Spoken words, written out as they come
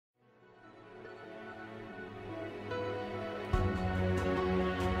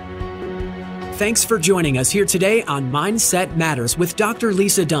Thanks for joining us here today on Mindset Matters with Dr.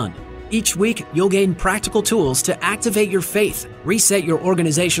 Lisa Dunn. Each week, you'll gain practical tools to activate your faith, reset your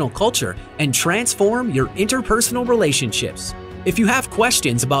organizational culture, and transform your interpersonal relationships. If you have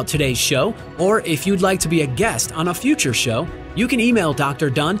questions about today's show, or if you'd like to be a guest on a future show, you can email Dr.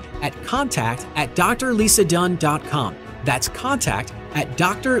 Dunn at contact@drlisadunn.com. That's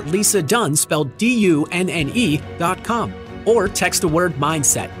contact@drlisadunn, spelled DUNNE.com. Or text the word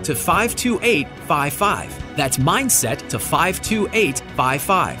mindset to 52855. That's mindset to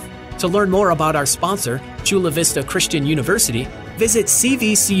 52855. To learn more about our sponsor, Chula Vista Christian University, visit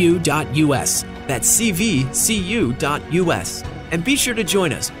cvcu.us. That's cvcu.us. And be sure to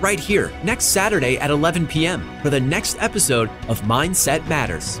join us right here next Saturday at 11 p.m. for the next episode of Mindset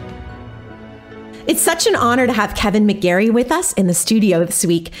Matters. It's such an honor to have Kevin McGary with us in the studio this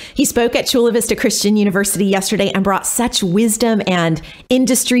week. He spoke at Chula Vista Christian University yesterday and brought such wisdom and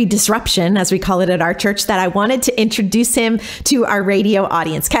industry disruption, as we call it at our church, that I wanted to introduce him to our radio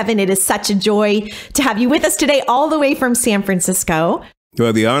audience. Kevin, it is such a joy to have you with us today, all the way from San Francisco.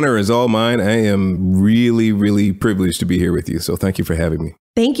 Well, the honor is all mine. I am really, really privileged to be here with you. So thank you for having me.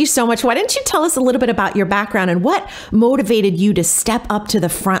 Thank you so much. Why don't you tell us a little bit about your background and what motivated you to step up to the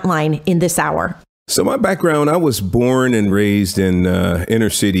front line in this hour? So my background, I was born and raised in inner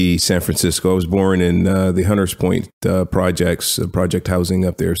city San Francisco. I was born in the Hunters Point project housing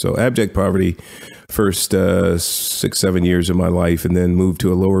up there. So abject poverty, first 6-7 years of my life, and then moved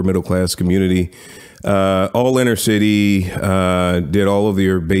to a lower middle class community. All inner city, did all of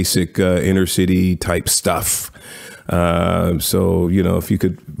your basic inner city type stuff. So, you know, if you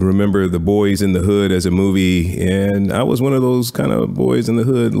could remember The Boys in the Hood as a movie, and I was one of those kind of boys in the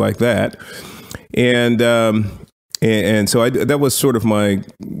hood like that. And so that was sort of my,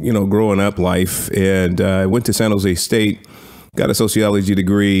 you know, growing up life. And I went to San Jose State, got a sociology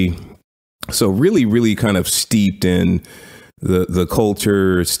degree. So really, really kind of steeped in the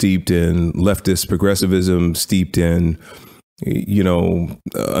culture, steeped in leftist progressivism, steeped in, you know,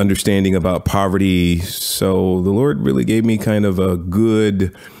 understanding about poverty. So the Lord really gave me kind of a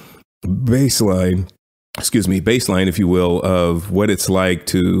good baseline, if you will, of what it's like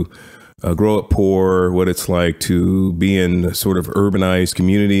to grow up poor, what it's like to be in sort of urbanized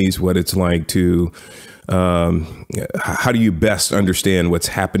communities, what it's like to, how do you best understand what's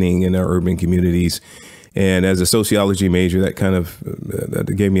happening in our urban communities? And as a sociology major, that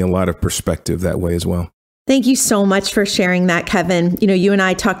gave me a lot of perspective that way as well. Thank you so much for sharing that, Kevin. You know, you and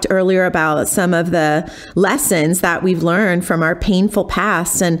I talked earlier about some of the lessons that we've learned from our painful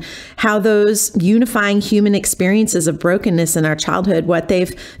past and how those unifying human experiences of brokenness in our childhood, what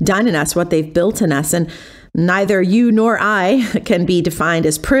they've done in us, what they've built in us. And neither you nor I can be defined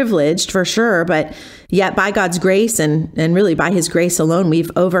as privileged for sure, but yet by God's grace and really by his grace alone,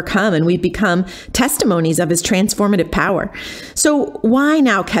 we've overcome and we've become testimonies of his transformative power. So why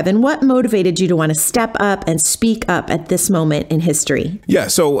now, Kevin? What motivated you to want to step up and speak up at this moment in history? Yeah,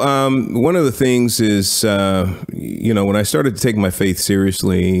 so one of the things is, you know, when I started to take my faith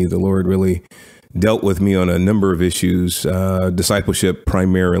seriously, the Lord really dealt with me on a number of issues, discipleship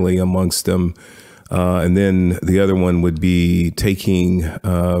primarily amongst them. And then the other one would be taking,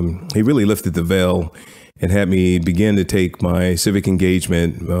 he really lifted the veil and had me begin to take my civic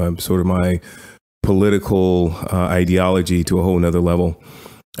engagement, sort of my political ideology to a whole nother level.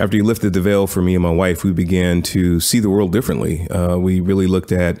 After he lifted the veil for me and my wife, we began to see the world differently. We really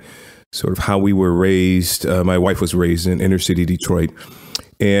looked at sort of how we were raised. My wife was raised in inner city Detroit.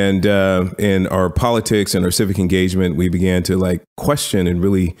 And in our politics and our civic engagement, we began to question and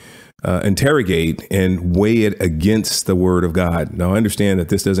really interrogate and weigh it against the word of God. Now, I understand that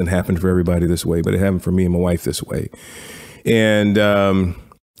this doesn't happen for everybody this way, but it happened for me and my wife this way. And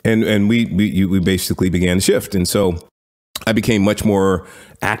we basically began to shift. And so I became much more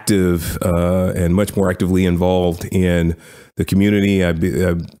active and much more actively involved in the community.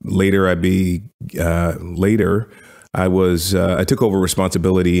 I took over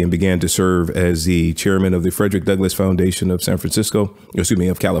responsibility and began to serve as the chairman of the Frederick Douglass Foundation of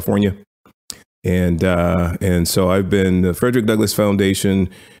of California. And so I've been the Frederick Douglass Foundation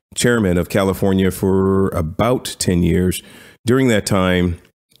chairman of California for about 10 years. During that time,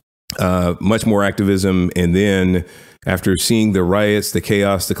 much more activism. And then after seeing the riots, the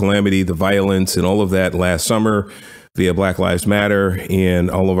chaos, the calamity, the violence, and all of that last summer, via Black Lives Matter and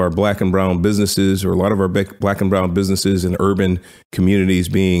all of our black and brown businesses, or a lot of our black and brown businesses in urban communities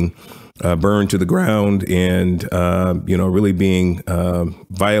being burned to the ground and, really being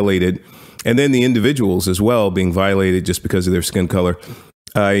violated. And then the individuals as well being violated just because of their skin color.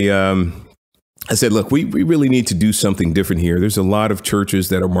 I said, look, we really need to do something different here. There's a lot of churches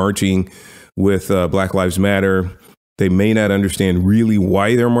that are marching with Black Lives Matter. They may not understand really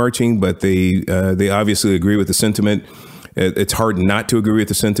why they're marching, but they obviously agree with the sentiment. It's hard not to agree with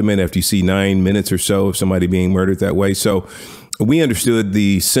the sentiment after you see 9 minutes or so of somebody being murdered that way. So we understood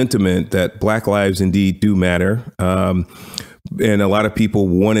the sentiment that Black lives indeed do matter. And a lot of people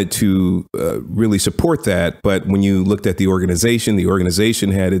wanted to really support that. But when you looked at the organization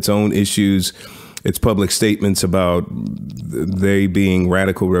had its own issues, its public statements about they being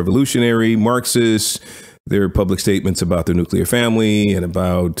radical revolutionary Marxists, their public statements about the nuclear family and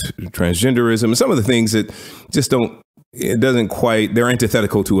about transgenderism, and some of the things that just they're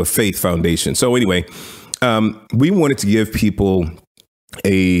antithetical to a faith foundation. So anyway, we wanted to give people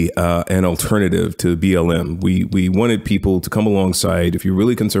an alternative to BLM. We wanted people to come alongside. If you're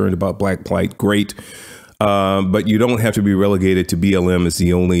really concerned about Black plight, great. But you don't have to be relegated to BLM as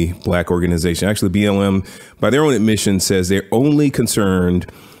the only Black organization. Actually, BLM, by their own admission, says they're only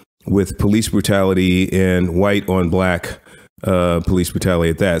concerned with police brutality and white on Black police brutality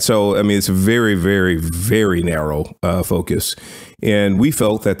at that. So, I mean, it's a very, very, very narrow focus. And we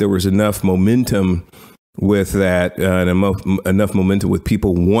felt that there was enough momentum with that and enough momentum with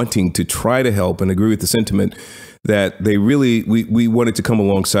people wanting to try to help and agree with the sentiment that we wanted to come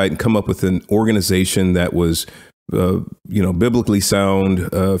alongside and come up with an organization that was biblically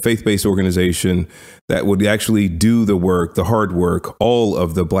sound, faith-based organization that would actually do the work, the hard work, all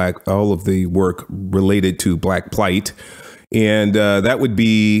of the work related to Black plight. And that would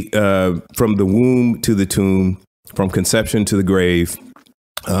be from the womb to the tomb, from conception to the grave.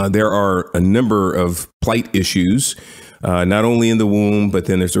 There are a number of plight issues, not only in the womb, but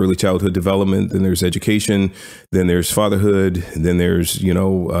then there's early childhood development, then there's education, then there's fatherhood, then there's,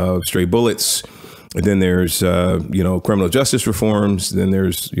 stray bullets. And then there's, criminal justice reforms. Then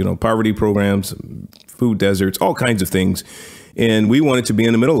there's, poverty programs, food deserts, all kinds of things. And we wanted to be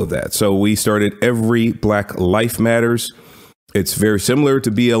in the middle of that. So we started Every Black Life Matters. It's very similar to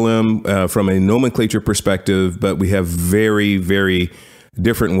BLM from a nomenclature perspective, but we have very, very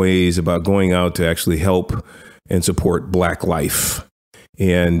different ways about going out to actually help and support Black life.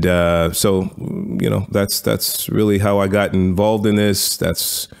 And so that's really how I got involved in this.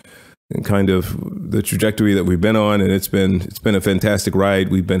 That's kind of the trajectory that we've been on. And it's been a fantastic ride.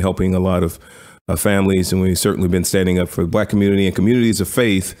 We've been helping a lot of families, and we've certainly been standing up for the Black community and communities of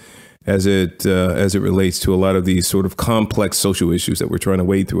faith as it relates to a lot of these sort of complex social issues that we're trying to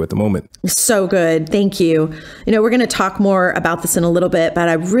wade through at the moment. So good. Thank you. We're going to talk more about this in a little bit, but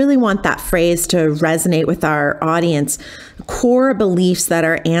I really want that phrase to resonate with our audience. Core beliefs that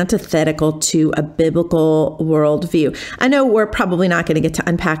are antithetical to a biblical worldview. I know we're probably not going to get to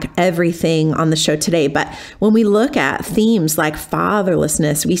unpack everything on the show today, but when we look at themes like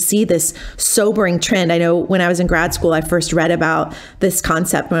fatherlessness, we see this sobering trend. I know when I was in grad school, I first read about this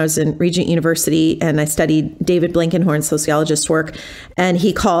concept when I was in Regent University, and I studied David Blankenhorn's sociologist work, and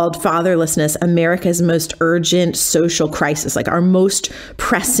he called fatherlessness America's most urgent social crisis, like our most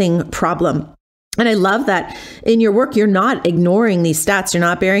pressing problem. And I love that in your work, you're not ignoring these stats. You're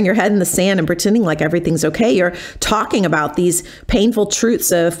not burying your head in the sand and pretending like everything's okay. You're talking about these painful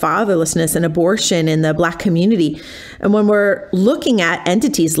truths of fatherlessness and abortion in the Black community. And when we're looking at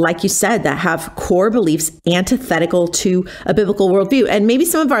entities, like you said, that have core beliefs antithetical to a biblical worldview, and maybe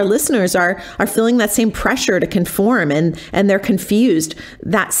some of our listeners are feeling that same pressure to conform and they're confused.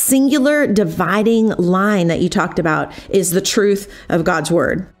 That singular dividing line that you talked about is the truth of God's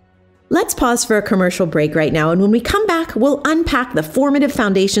word. Let's pause for a commercial break right now, and when we come back, we'll unpack the formative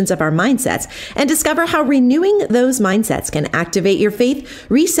foundations of our mindsets and discover how renewing those mindsets can activate your faith,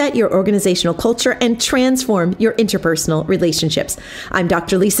 reset your organizational culture, and transform your interpersonal relationships. I'm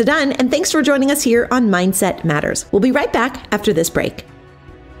Dr. Lisa Dunn, and thanks for joining us here on Mindset Matters. We'll be right back after this break.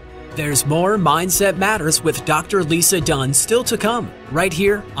 There's more Mindset Matters with Dr. Lisa Dunn still to come, right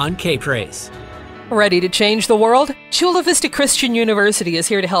here on K-Praise. Ready to change the world? Chula Vista Christian University is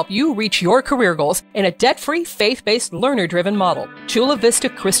here to help you reach your career goals in a debt-free, faith-based, learner-driven model. Chula Vista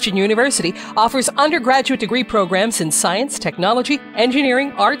Christian University offers undergraduate degree programs in science, technology,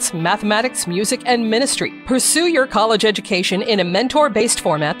 engineering, arts, mathematics, music, and ministry. Pursue your college education in a mentor-based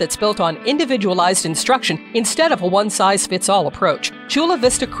format that's built on individualized instruction instead of a one-size-fits-all approach. Chula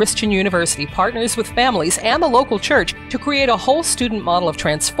Vista Christian University partners with families and the local church to create a whole student model of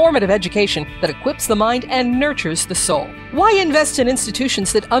transformative education that equips the mind and nurtures the soul. Why invest in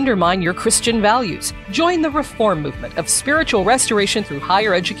institutions that undermine your Christian values? Join the reform movement of spiritual restoration through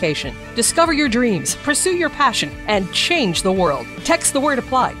higher education. Discover your dreams, pursue your passion, and change the world. Text the word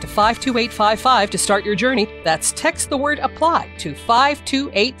APPLY to 52855 to start your journey. That's text the word APPLY to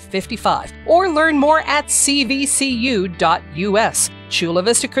 52855. Or learn more at cvcu.us. Chula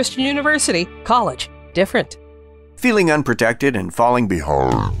Vista Christian University, college different. Feeling unprotected and falling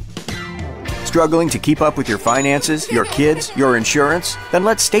behind? Struggling to keep up with your finances, your kids, your insurance? Then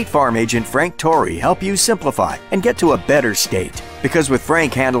let State Farm agent Frank Torrey help you simplify and get to a better state. Because with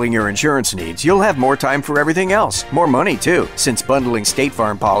Frank handling your insurance needs, you'll have more time for everything else. More money, too, since bundling State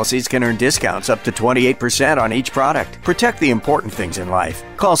Farm policies can earn discounts up to 28% on each product. Protect the important things in life.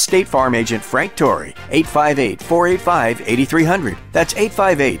 Call State Farm agent Frank Torrey, 858-485-8300. That's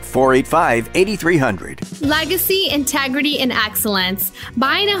 858-485-8300. Legacy, integrity, and excellence.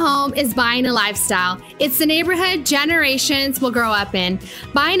 Buying a home is buying a lifestyle. It's the neighborhood generations will grow up in.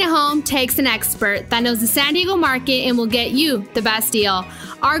 Buying a home takes an expert that knows the San Diego market and will get you the best deal.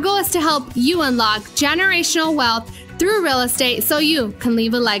 Our goal is to help you unlock generational wealth through real estate so you can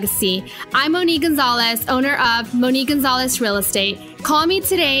leave a legacy. I'm Monique Gonzalez, owner of Monique Gonzalez Real Estate. Call me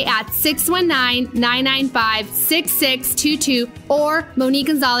today at 619-995-6622 or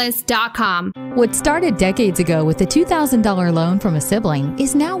MoniqueGonzalez.com. What started decades ago with a $2,000 loan from a sibling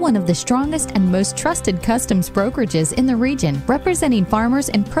is now one of the strongest and most trusted customs brokerages in the region, representing farmers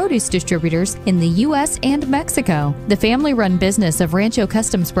and produce distributors in the U.S. and Mexico. The family-run business of Rancho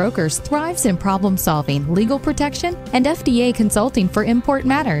Customs Brokers thrives in problem solving, legal protection, and FDA consulting for import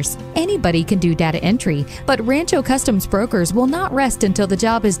matters. Anybody can do data entry, but Rancho Customs Brokers will not rest until the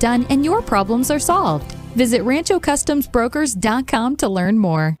job is done and your problems are solved. Visit RanchoCustomsBrokers.com to learn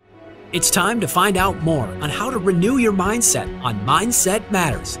more. It's time to find out more on how to renew your mindset on Mindset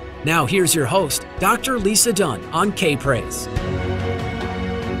Matters. Now here's your host, Dr. Lisa Dunn on K-Praise.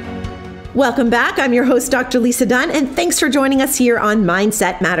 Welcome back. I'm your host, Dr. Lisa Dunn, and thanks for joining us here on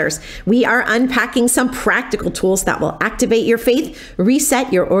Mindset Matters. We are unpacking some practical tools that will activate your faith,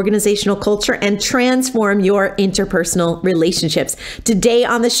 reset your organizational culture, and transform your interpersonal relationships. Today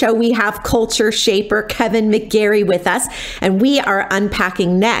on the show, we have culture shaper Kevin McGary with us, and we are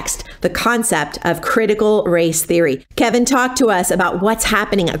unpacking next the concept of critical race theory. Kevin, talk to us about what's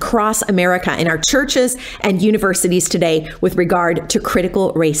happening across America in our churches and universities today with regard to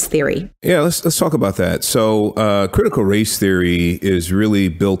critical race theory. Yeah, let's talk about that. So critical race theory is really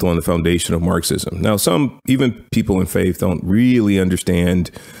built on the foundation of Marxism. Now, even people in faith don't really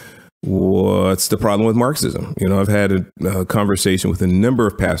understand what's the problem with Marxism. You know, I've had a conversation with a number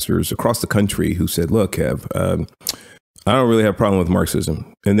of pastors across the country who said, look, Kev, I don't really have a problem with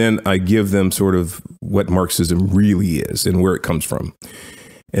Marxism. And then I give them sort of what Marxism really is and where it comes from.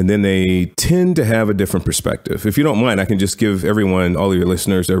 And then they tend to have a different perspective. If you don't mind, I can just give everyone, all of your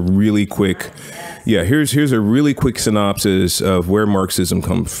listeners, a really quick, here's a really quick synopsis of where Marxism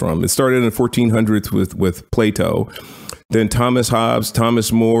comes from. It started in the 1400s with Plato, then Thomas Hobbes,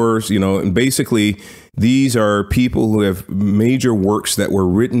 Thomas More, and basically these are people who have major works that were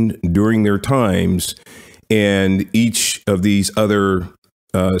written during their times. And each of these other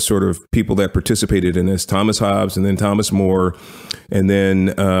sort of people that participated in this, Thomas Hobbes, and then Thomas More, and then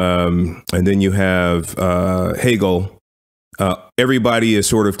you have Hegel. Everybody is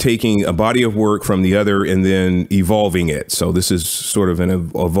sort of taking a body of work from the other and then evolving it. So this is sort of an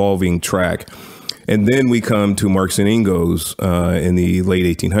evolving track. And then we come to Marx and Engels in the late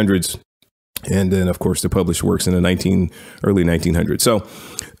 1800s. And then, of course, the published works in the early 1900s.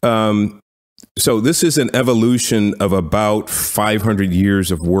 So this is an evolution of about 500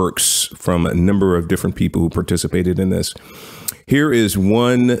 years of works from a number of different people who participated in this. Here is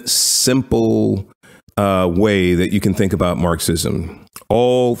one simple way that you can think about Marxism.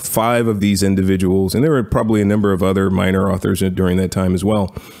 All five of these individuals, and there were probably a number of other minor authors during that time as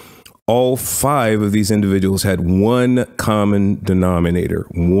well, all five of these individuals had one common denominator,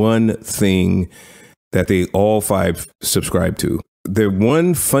 one thing that they all five subscribed to. The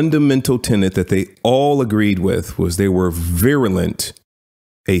one fundamental tenet that they all agreed with was they were virulent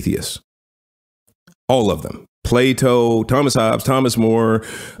atheists. All of them. Plato, Thomas Hobbes, Thomas More,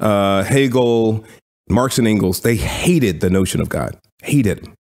 Hegel, Marx and Engels, they hated the notion of God. Hated.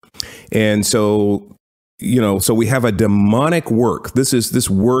 And so, so we have a demonic work. This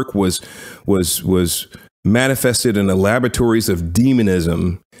work was manifested in the laboratories of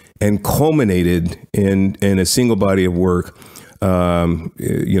demonism and culminated in a single body of work.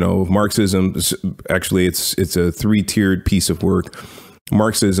 Marxism, actually, it's a three-tiered piece of work.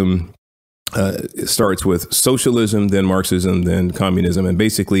 Marxism starts with socialism, then Marxism, then communism. And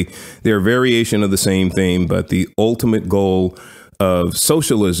basically, they're a variation of the same thing, but the ultimate goal of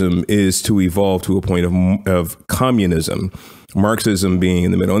socialism is to evolve to a point of communism, Marxism being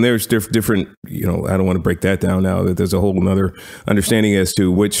in the middle. And there's different, I don't want to break that down now, that there's a whole nother understanding as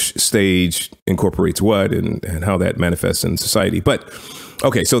to which stage incorporates what and how that manifests in society. But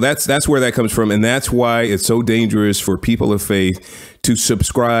Okay, so that's where that comes from, and that's why it's so dangerous for people of faith to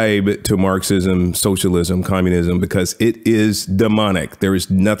subscribe to Marxism, socialism, communism, because it is demonic. There is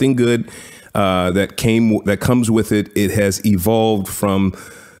nothing good that comes with it. It has evolved from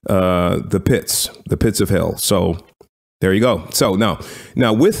the pits of hell. So there you go. So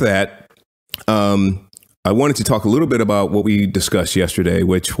now with that, I wanted to talk a little bit about what we discussed yesterday,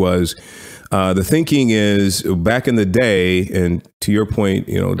 which was the thinking is back in the day, and to your point,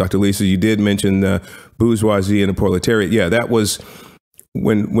 Dr. Lisa, you did mention the bourgeoisie and the proletariat. Yeah, that was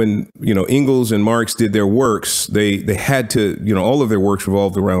when Engels and Marx did their works. They had to, all of their works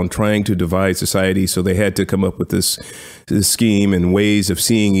revolved around trying to divide society. So they had to come up with this scheme and ways of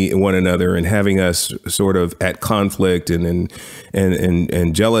seeing one another and having us sort of at conflict and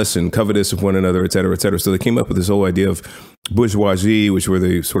jealous and covetous of one another, et cetera, et cetera. So they came up with this whole idea of bourgeoisie, which were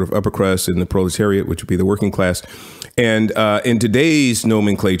the sort of upper crust, and the proletariat, which would be the working class. And in today's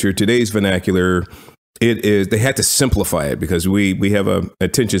nomenclature, today's vernacular, they had to simplify it because we have a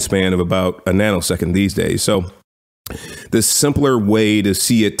attention span of about a nanosecond these days. So the simpler way to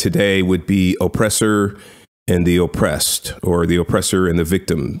see it today would be oppressor and the oppressed, or the oppressor and the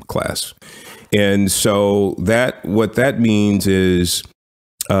victim class. And so what that means is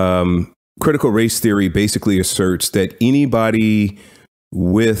critical race theory basically asserts that anybody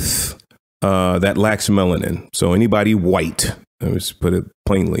with that lacks melanin, so anybody white, let's put it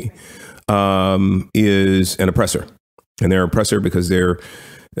plainly, is an oppressor. And they're an oppressor because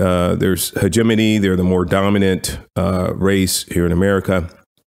there's hegemony. They're the more dominant race here in America.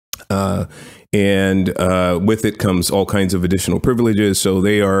 And with it comes all kinds of additional privileges. So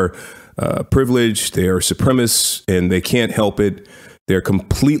they are privileged, they are supremacists, and they can't help it. They're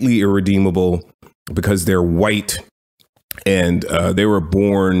completely irredeemable because they're white, and they were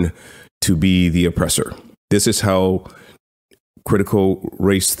born to be the oppressor. This is how critical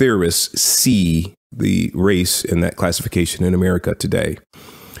race theorists see the race in that classification in America today.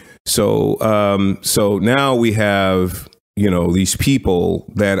 So now we have, these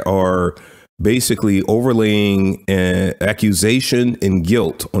people that are basically overlaying accusation and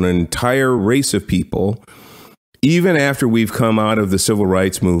guilt on an entire race of people, even after we've come out of the civil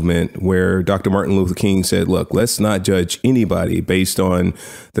rights movement, where Dr. Martin Luther King said, look, let's not judge anybody based on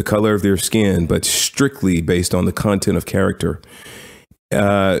the color of their skin, but strictly based on the content of character.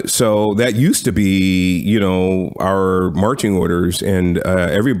 So that used to be, our marching orders, and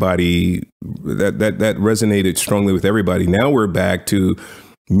everybody, that resonated strongly with everybody. Now we're back to,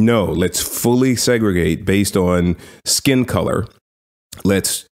 no, let's fully segregate based on skin color.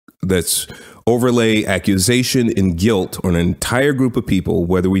 Let's overlay accusation and guilt on an entire group of people,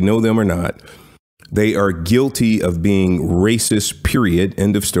 whether we know them or not. They are guilty of being racist, period,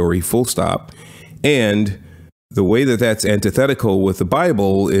 end of story, full stop. And the way that that's antithetical with the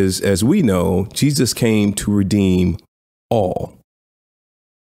Bible is, as we know, Jesus came to redeem all.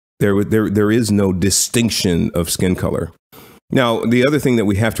 There is no distinction of skin color. Now, the other thing that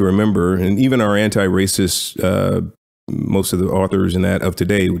we have to remember, and even our anti-racist, most of the authors in that of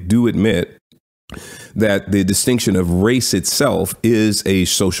today do admit that the distinction of race itself is a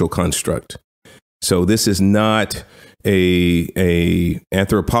social construct. So this is not a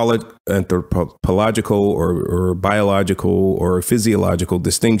anthropological or biological or physiological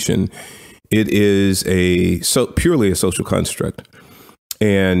distinction. It is purely a social construct.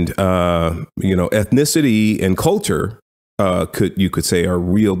 And, ethnicity and culture you could say are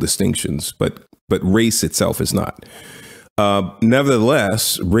real distinctions, but race itself is not.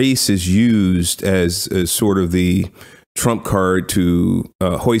 Nevertheless, race is used as sort of the trump card to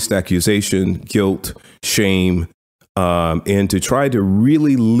hoist accusation, guilt, shame, and to try to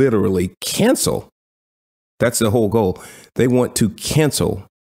really literally cancel. That's the whole goal. They want to cancel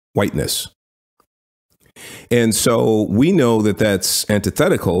whiteness. And so we know that that's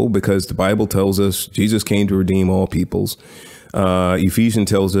antithetical because the Bible tells us Jesus came to redeem all peoples. Ephesians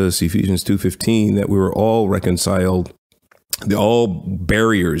tells us, Ephesians 2:15, that we were all reconciled. All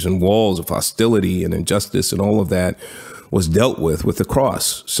barriers and walls of hostility and injustice and all of that was dealt with the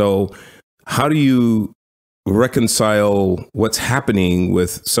cross. So how do you reconcile what's happening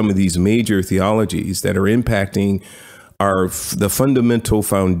with some of these major theologies that are impacting the fundamental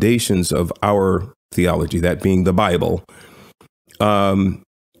foundations of our theology, that being the Bible, and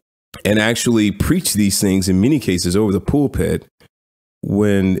actually preach these things in many cases over the pulpit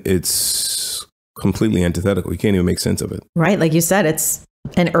when it's completely antithetical? You can't even make sense of it. Right. Like you said, it's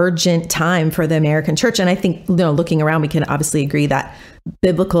an urgent time for the American church. And I think, looking around, we can obviously agree that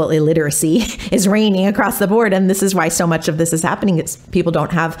biblical illiteracy is reigning across the board. And this is why so much of this is happening. It's people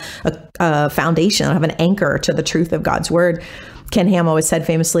don't have a foundation, don't have an anchor to the truth of God's word. Ken Ham always said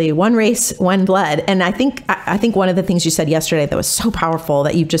famously, one race, one blood. And I think one of the things you said yesterday that was so powerful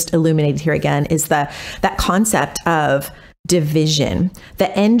that you've just illuminated here again is that concept of division. The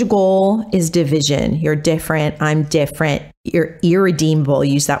end goal is division. You're different. I'm different. You're irredeemable.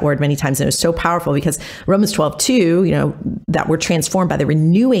 You use that word many times. And it was so powerful because Romans 12:2, that we're transformed by the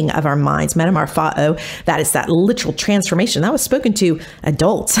renewing of our minds, metamorpho, that is that literal transformation. That was spoken to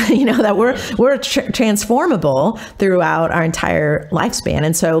adults, that we're transformable throughout our entire lifespan.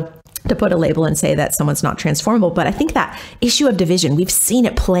 And so to put a label and say that someone's not transformable. But I think that issue of division, we've seen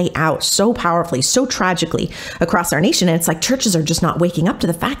it play out so powerfully, so tragically across our nation. And it's like churches are just not waking up to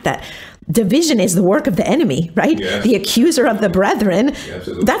the fact that division is the work of the enemy, right? Yes. The accuser of the brethren.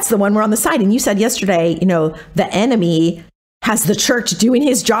 Absolutely. That's the one we're on the side. And you said yesterday, the enemy has the church doing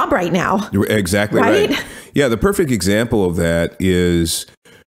his job right now. Exactly right. Yeah, the perfect example of that is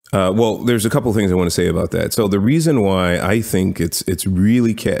there's a couple of things I want to say about that. So the reason why I think it's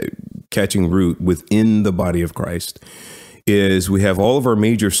really catching root within the body of Christ is we have all of our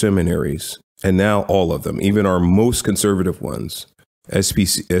major seminaries, and now all of them, even our most conservative ones.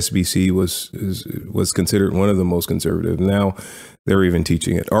 SBC was considered one of the most conservative. Now they're even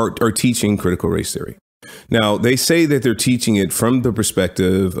teaching it, are teaching critical race theory. Now they say that they're teaching it from the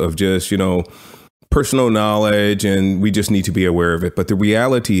perspective of just, personal knowledge, and we just need to be aware of it. But the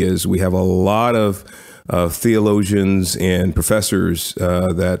reality is we have a lot of theologians and professors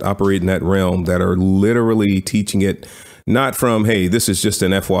that operate in that realm that are literally teaching it, not from, hey, this is just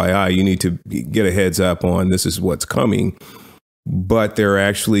an FYI, you need to get a heads up on this is what's coming. But they're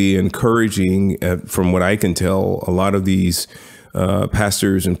actually encouraging, from what I can tell, a lot of these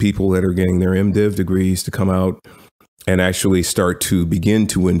pastors and people that are getting their MDiv degrees to come out and actually start to begin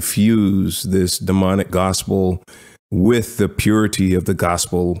to infuse this demonic gospel with the purity of the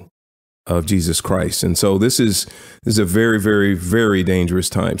gospel of Jesus Christ. And so this is a very, very, very dangerous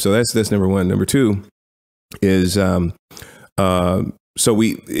time. So that's number one. Number two is it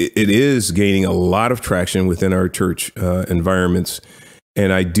is gaining a lot of traction within our church environments.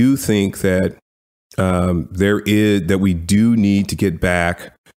 And I do think that that we do need to get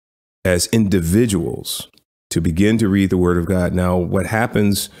back as individuals to begin to read the Word of God. Now, what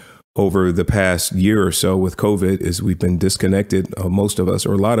happens over the past year or so with COVID is we've been disconnected, most of us,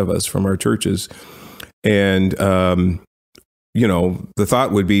 or a lot of us, from our churches. And, the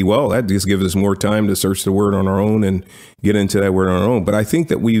thought would be, well, that just gives us more time to search the Word on our own and get into that Word on our own. But I think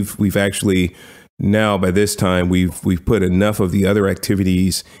that we've actually now, by this time, we've put enough of the other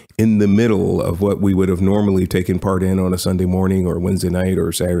activities in the middle of what we would have normally taken part in on a Sunday morning or Wednesday night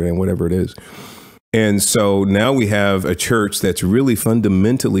or Saturday and whatever it is. And so now we have a church that's really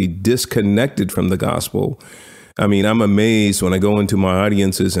fundamentally disconnected from the gospel. I mean, I'm amazed when I go into my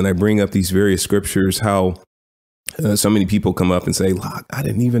audiences and I bring up these various scriptures, how so many people come up and say, I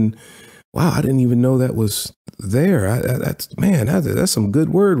didn't even know that was there. That's some good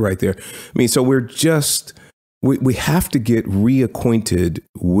word right there. I mean, so we have to get reacquainted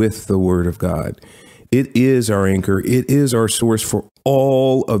with the Word of God. It is our anchor. It is our source for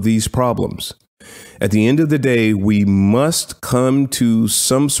all of these problems. At the end of the day, we must come to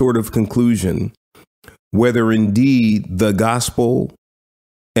some sort of conclusion whether indeed the gospel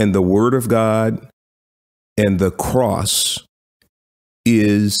and the Word of God and the cross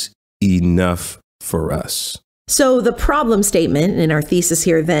is enough for us. So the problem statement in our thesis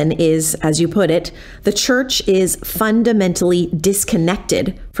here then is, as you put it, the church is fundamentally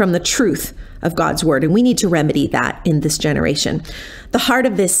disconnected from the truth of God's word, and we need to remedy that in this generation. The heart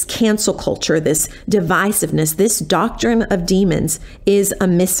of this cancel culture, this divisiveness, this doctrine of demons is a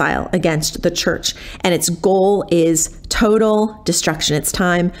missile against the church, and its goal is total destruction. It's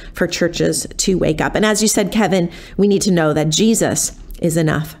time for churches to wake up. And as you said, Kevin, we need to know that Jesus is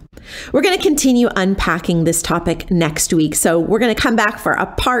enough. We're going to continue unpacking this topic next week. So we're going to come back for a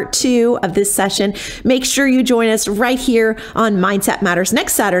part 2 of this session. Make sure you join us right here on Mindset Matters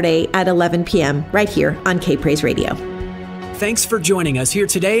next Saturday at 11 p.m. right here on K-Praise Radio. Thanks for joining us here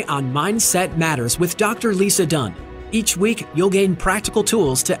today on Mindset Matters with Dr. Lisa Dunn. Each week, you'll gain practical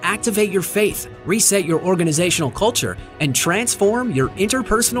tools to activate your faith, reset your organizational culture, and transform your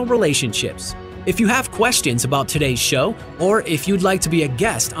interpersonal relationships. If you have questions about today's show, or if you'd like to be a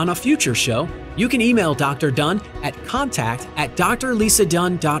guest on a future show, you can email Dr. Dunn at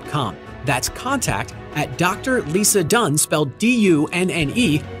contact@drlisadunn.com. That's contact@drlisadunn, spelled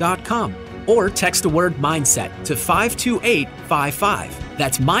DUNNE.com. Or text the word mindset to 52855.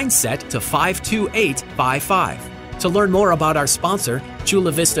 That's mindset to 52855. To learn more about our sponsor,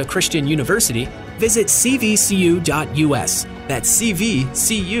 Chula Vista Christian University, visit cvcu.us. That's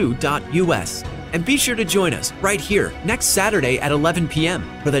cvcu.us. And be sure to join us right here next Saturday at 11 p.m.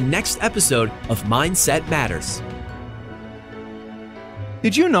 for the next episode of Mindset Matters.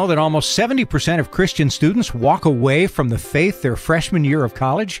 Did you know that almost 70% of Christian students walk away from the faith their freshman year of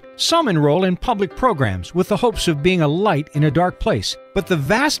college? Some enroll in public programs with the hopes of being a light in a dark place, but the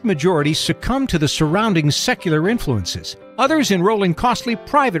vast majority succumb to the surrounding secular influences. Others enroll in costly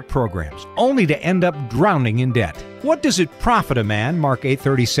private programs, only to end up drowning in debt. What does it profit a man, Mark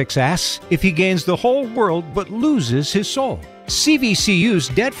 8:36 asks, if he gains the whole world but loses his soul? CVCU's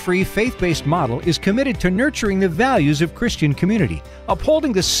debt-free, faith-based model is committed to nurturing the values of Christian community,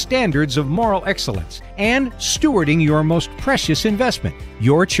 upholding the standards of moral excellence, and stewarding your most precious investment,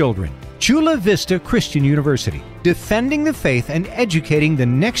 your children. Chula Vista Christian University, defending the faith and educating the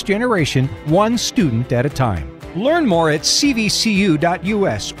next generation, one student at a time. Learn more at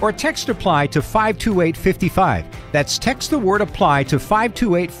cvcu.us or text APPLY to 52855. That's text the word APPLY to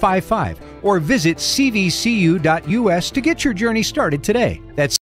 52855 or visit cvcu.us to get your journey started today. That's